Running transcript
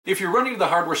If you're running to the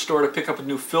hardware store to pick up a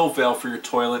new fill valve for your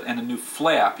toilet and a new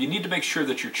flap, you need to make sure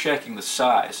that you're checking the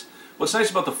size. What's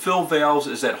nice about the fill valves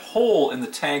is that hole in the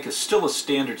tank is still a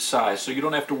standard size, so you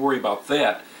don't have to worry about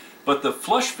that. But the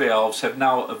flush valves have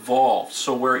now evolved,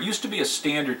 so where it used to be a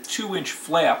standard 2-inch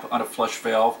flap on a flush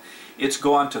valve, it's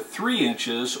gone to 3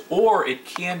 inches, or it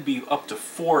can be up to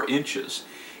 4 inches.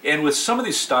 And with some of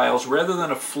these styles, rather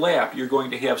than a flap, you're going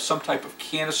to have some type of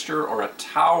canister or a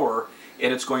tower,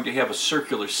 and it's going to have a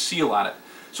circular seal on it.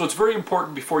 So it's very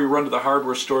important before you run to the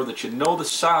hardware store that you know the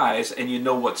size and you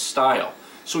know what style.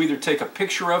 So either take a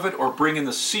picture of it or bring in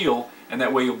the seal, and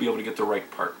that way you'll be able to get the right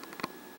part.